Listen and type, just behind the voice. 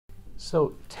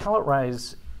So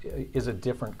TalentRise is a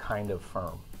different kind of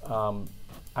firm.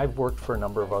 I've worked for a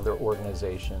number of other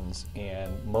organizations,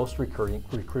 and most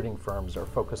recruiting firms are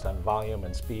focused on volume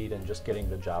and speed and just getting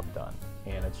the job done,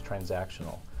 and it's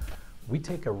transactional. We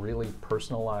take a really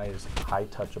personalized,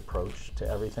 high-touch approach to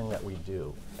everything that we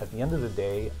do. At the end of the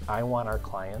day, I want our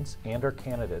clients and our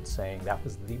candidates saying that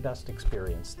was the best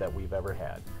experience that we've ever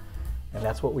had. And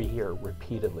that's what we hear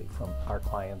repeatedly from our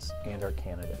clients and our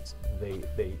candidates.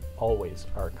 They always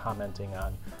are commenting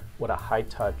on what a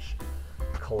high-touch,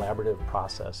 collaborative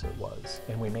process it was.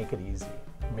 And we make it easy.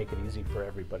 We make it easy for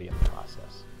everybody in the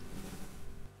process.